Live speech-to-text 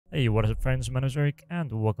Hey, what is up friends, my name is Eric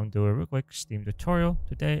and welcome to a real quick Steam tutorial.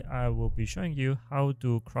 Today I will be showing you how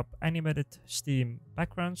to crop animated Steam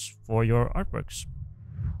backgrounds for your artworks.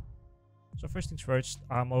 So first things first,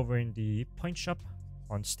 I'm over in the point shop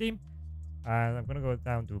on Steam and I'm gonna go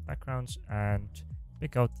down to backgrounds and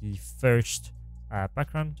pick out the first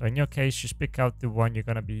background. So in your case, just pick out the one you're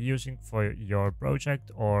gonna be using for your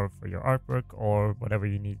project or for your artwork or whatever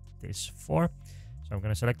you need this for. So I'm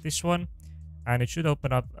gonna select this one. And it should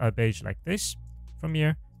open up a page like this. From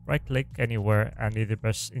here, right click anywhere and either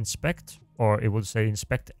press inspect or it will say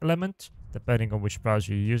inspect element depending on which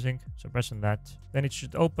browser you're using. So press on that. Then it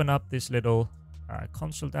should open up this little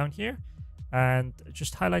console down here and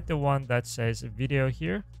just highlight the one that says video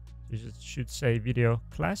here. It should say video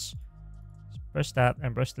class. Press that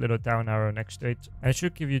and press the little down arrow next to it. And it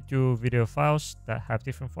should give you two video files that have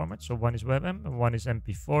different formats. So one is WebM and one is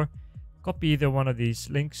MP4. Copy either one of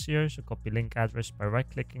these links here, so copy link address by right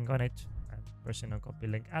clicking on it and pressing on copy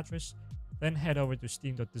link address. Then head over to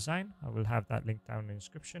steam.design. I will have that link down in the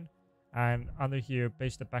description. And under here,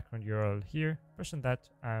 paste the background URL here, press on that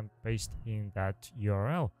and paste in that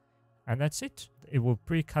URL. And that's it. It will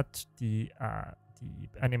pre-cut the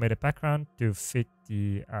animated background to fit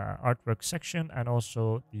the artwork section and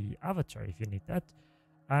also the avatar if you need that.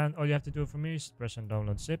 And all you have to do from here is press on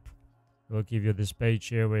download zip. It will give you this page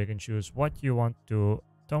here where you can choose what you want to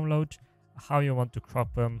download, how you want to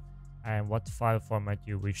crop them, and what file format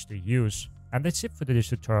you wish to use. And that's it for today's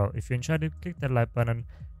tutorial. If you enjoyed it, click that like button.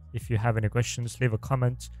 If you have any questions, leave a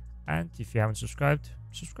comment. And if you haven't subscribed,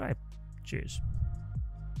 subscribe. Cheers.